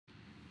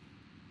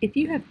If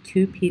you have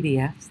two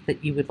PDFs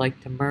that you would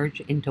like to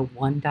merge into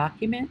one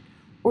document,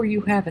 or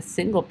you have a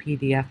single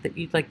PDF that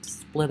you'd like to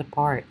split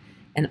apart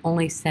and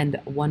only send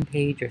one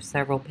page or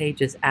several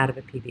pages out of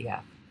a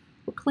PDF,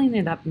 or clean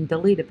it up and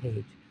delete a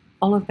page,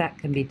 all of that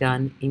can be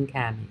done in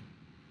Kami.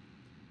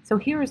 So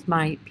here is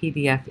my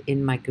PDF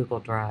in my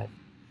Google Drive.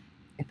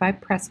 If I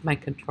press my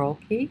Control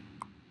key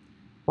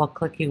while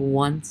clicking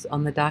once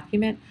on the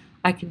document,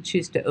 I can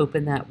choose to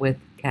open that with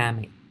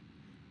Kami.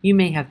 You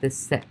may have this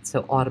set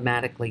so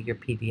automatically your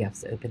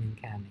PDFs open in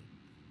Kami.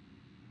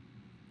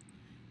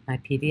 My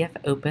PDF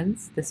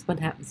opens. This one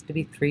happens to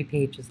be 3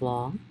 pages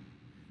long,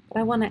 but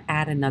I want to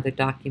add another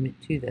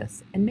document to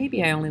this, and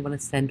maybe I only want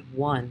to send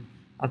one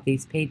of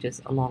these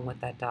pages along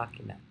with that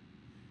document.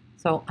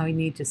 So I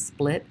need to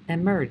split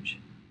and merge.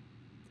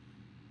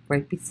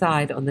 Right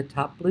beside on the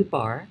top blue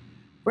bar,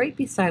 right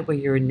beside where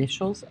your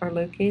initials are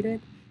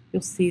located,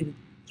 you'll see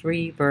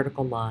 3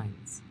 vertical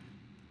lines.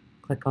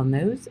 Click on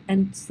those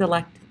and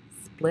select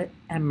Split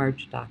and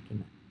Merge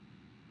Document.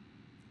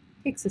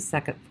 It takes a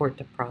second for it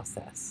to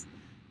process,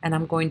 and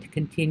I'm going to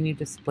continue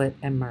to split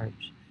and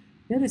merge.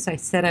 Notice I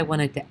said I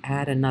wanted to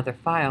add another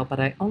file, but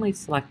I only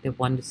selected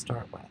one to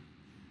start with.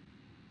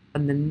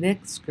 On the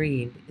next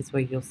screen is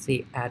where you'll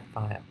see Add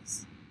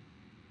Files.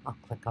 I'll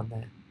click on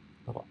the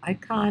little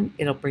icon.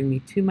 It'll bring me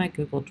to my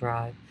Google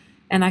Drive,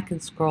 and I can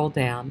scroll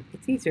down.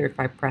 It's easier if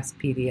I press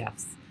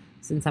PDFs,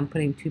 since I'm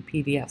putting 2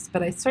 PDFs,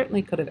 but I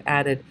certainly could have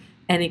added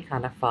any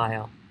kind of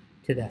file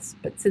to this.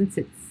 But since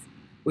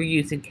we're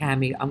using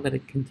Kami, I'm going to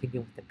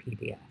continue with the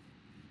PDF.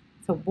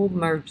 So we'll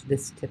merge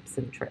this tips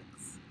and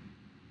tricks.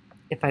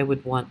 If I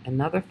would want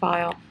another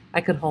file,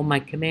 I could hold my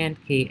Command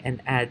key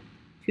and add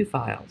 2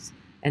 files.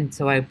 And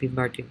so I would be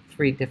merging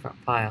 3 different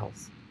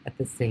files at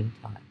the same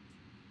time.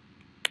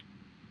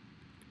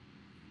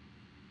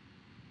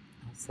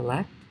 I'll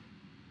select.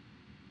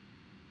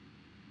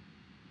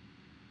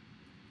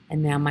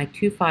 And now my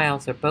 2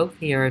 files are both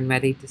here and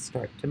ready to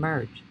start to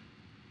merge.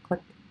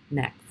 Click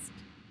Next.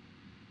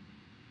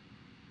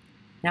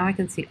 Now I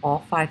can see all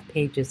 5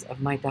 pages of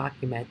my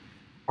document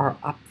are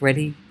up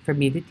ready for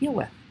me to deal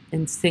with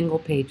in single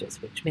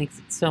pages, which makes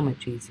it so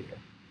much easier.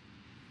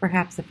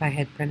 Perhaps if I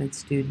had printed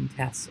student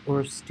tests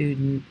or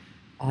student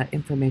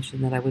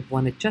information that I would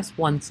wanted just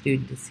one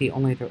student to see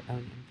only their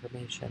own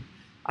information,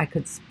 I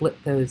could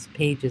split those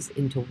pages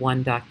into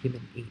one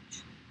document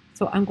each.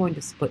 So I'm going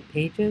to split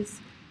pages.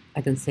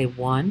 I can say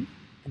 1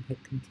 and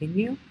hit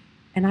continue,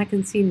 and I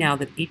can see now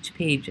that each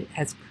page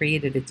has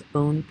created its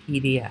own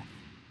PDF.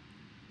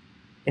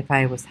 If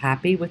I was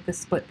happy with the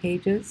split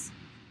pages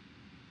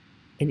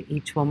and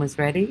each one was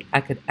ready,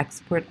 I could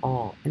export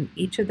all, and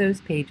each of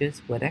those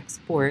pages would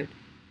export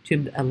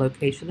to a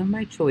location of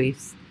my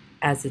choice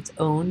as its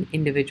own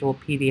individual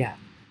PDF,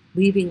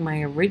 leaving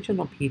my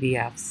original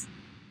PDFs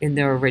in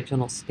their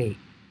original state.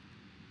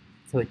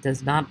 So it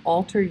does not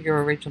alter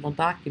your original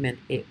document,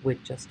 it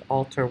would just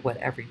alter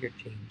whatever you're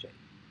changing.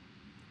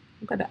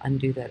 I'm going to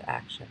undo that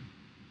action.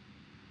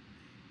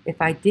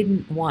 If I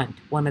didn't want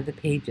one of the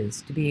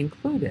pages to be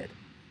included,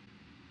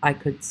 I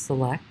could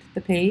select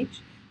the page,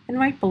 and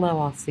right below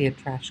I'll see a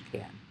trash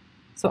can.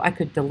 So I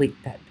could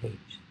delete that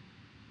page.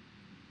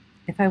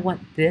 If I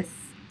want this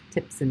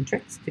tips and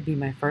tricks to be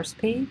my first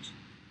page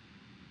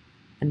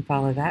and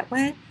follow that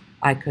way,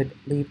 I could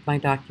leave my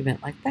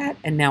document like that,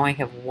 and now I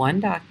have one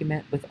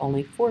document with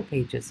only 4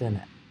 pages in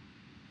it.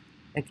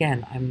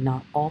 Again, I'm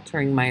not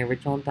altering my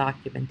original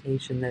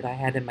documentation that I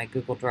had in my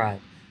Google Drive.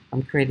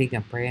 I'm creating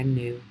a brand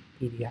new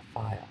PDF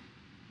file.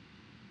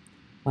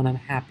 When I'm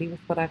happy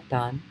with what I've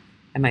done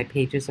and my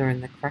pages are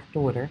in the correct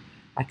order,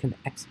 I can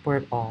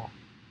export all.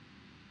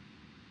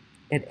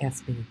 It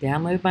asks me to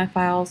download my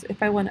files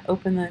if I want to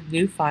open the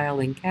new file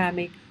in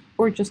Kami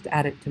or just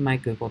add it to my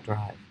Google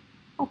Drive.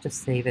 I'll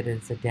just save it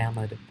as a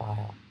downloaded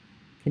file.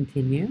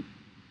 Continue.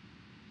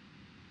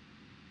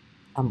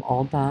 I'm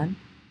all done,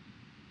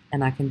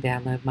 and I can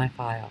download my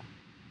file.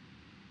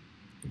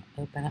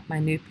 Open up my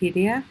new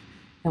PDF,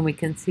 and we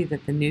can see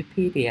that the new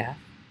PDF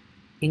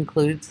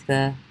includes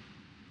the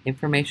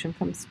information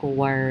from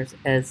SchoolWires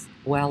as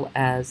well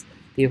as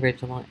the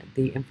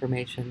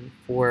information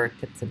for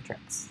tips and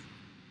tricks.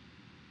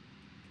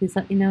 Please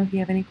let me know if you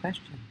have any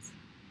questions.